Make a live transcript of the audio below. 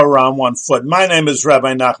around 1 foot. My name is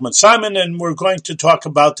Rabbi Nachman Simon, and we're going to talk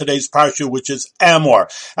about today's parsha, which is Amor.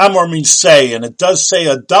 Amor means say, and it does say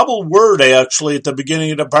a double word actually at the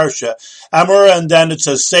beginning of the parsha. Amor, and then it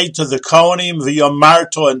says say to the Kohanim,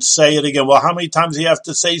 v'yomarto, and say it again. Well, how many times do you have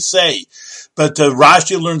to say? But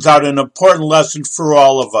Rashi learns out an important lesson for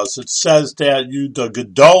all of us. It says that the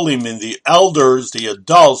Gedolim and the elders, the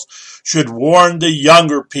adults, should warn the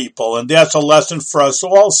younger people. And that's a lesson for us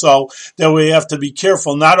also, that we have to be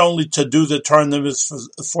careful not only to do the Torah mitzvahs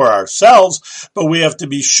for ourselves, but we have to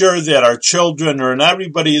be sure that our children and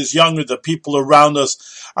everybody is younger, the people around us,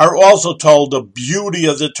 are also told the beauty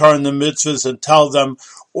of the Torah and the mitzvahs and tell them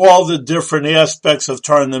all the different aspects of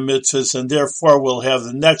Torah and the mitzvahs, and therefore we'll have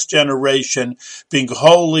the next generation being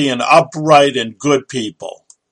holy and upright and good people.